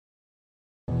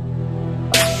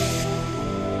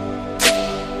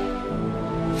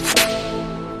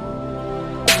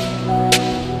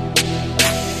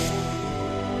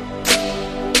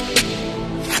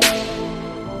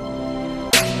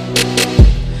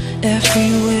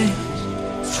everywhere.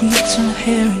 Freaks and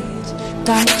herrings,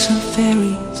 dykes and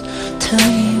fairies,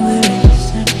 tell me where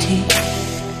it's empty.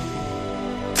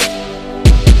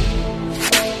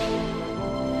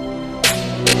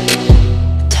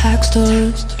 Tax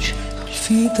the rich,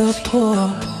 feed the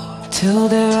poor, till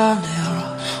there are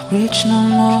never rich no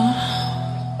more.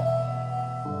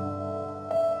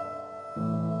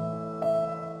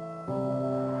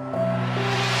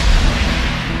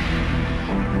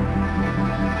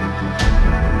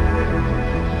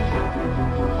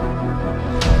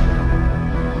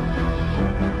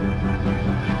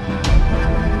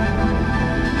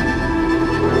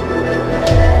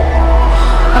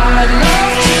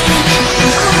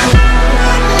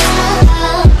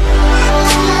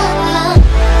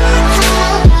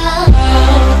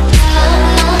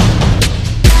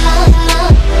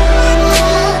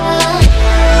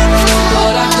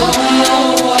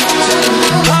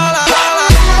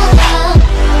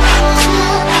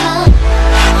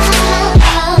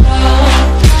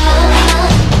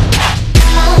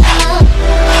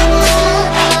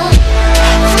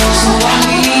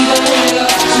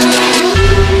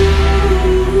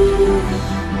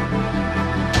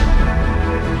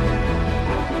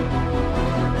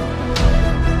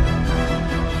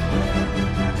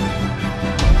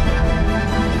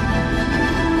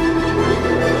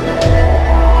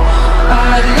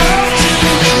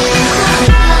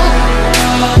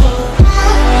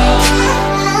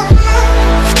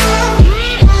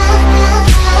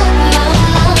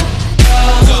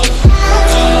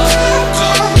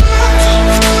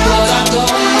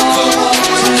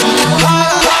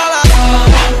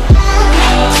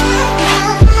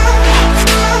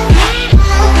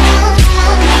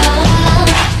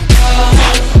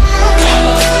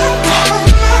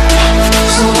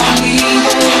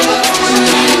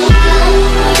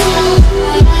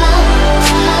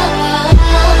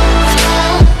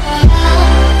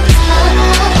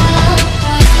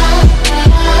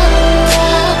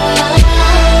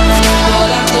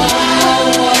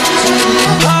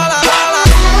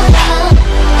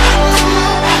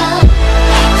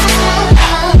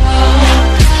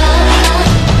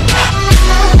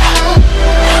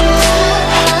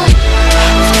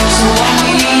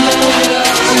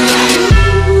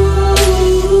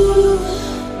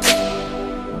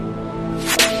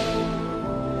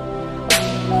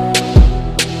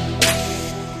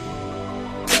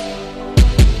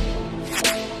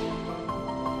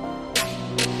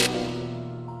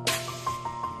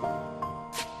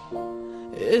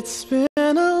 It's been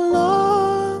a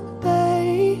long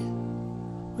day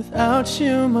without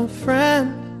you, my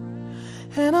friend,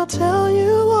 and I'll tell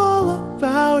you all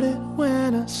about it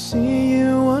when I see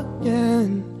you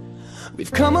again.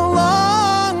 We've come a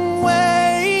long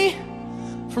way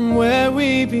from where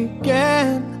we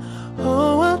began.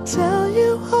 Oh, I'll tell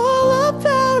you all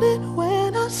about it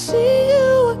when I see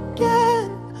you again.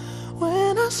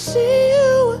 When I see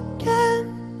you again.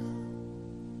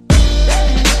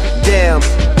 Damn,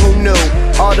 who knew?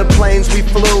 All the planes we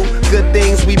flew, good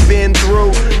things we've been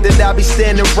through, that I'll be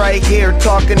standing right here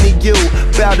talking to you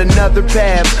about another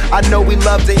path. I know we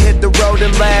love to hit the road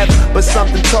and laugh, but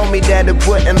something told me that it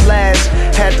wouldn't last.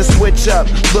 Had to switch up,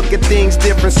 look at things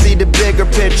different, see the bigger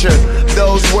picture.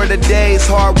 Those were the days,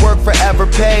 hard work forever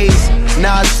pays.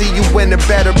 Now I see you in a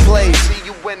better place.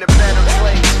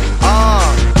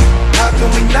 How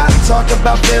can we not talk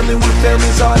about family when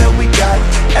family's all that we got?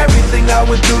 Everything I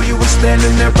went through, you were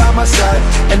standing there by my side,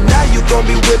 and now you gon'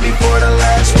 be with me for the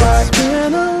last ride. It's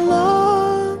been a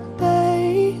long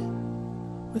day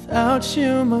without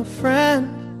you, my friend,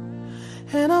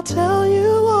 and I'll tell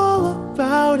you all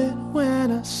about it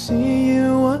when I see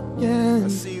you again.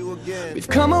 We've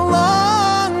come a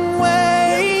long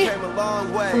way,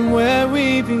 from where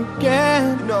we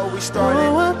began. You know we started.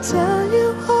 Oh, I'll tell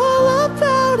you all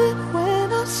about it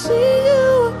when I see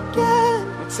you again.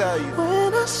 Let me tell you.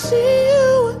 When I see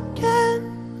you again.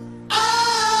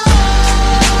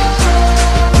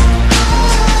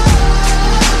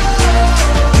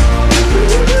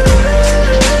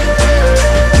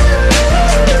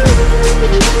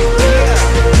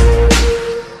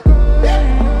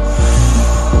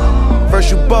 First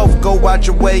you both go out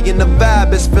your way and the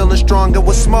vibe is feeling strong. And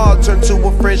what's small turn to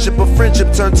a friendship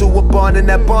turn to a bond, and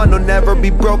that bond will never be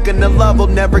broken. The love will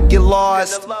never get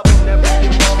lost.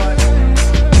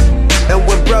 And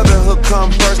when brotherhood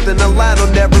come first, then the line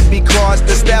will never be crossed.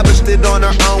 Established it on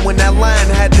our own when that line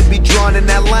had to be drawn, and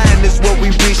that line is what we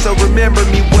reach. So remember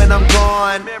me when I'm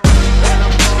gone.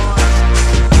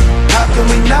 How can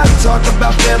we not talk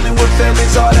about family when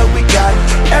family's all that we got?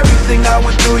 Everything I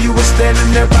went through, you were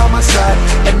standing there by my side,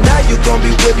 and now you gon'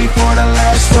 be with me for the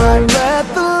last ride. Let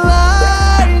the light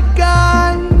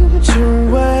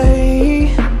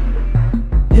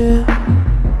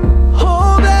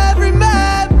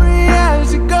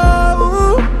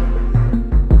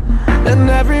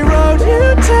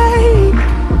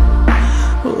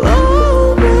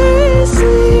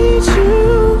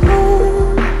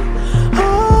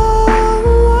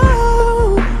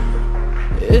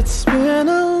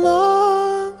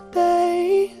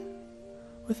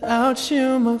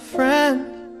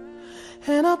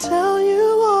and I'll tell you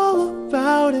all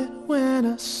about it when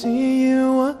I see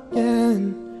you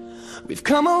again. We've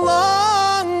come a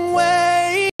long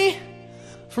way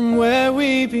from where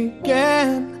we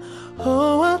began.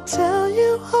 Oh, I'll tell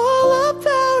you all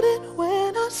about it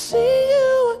when I see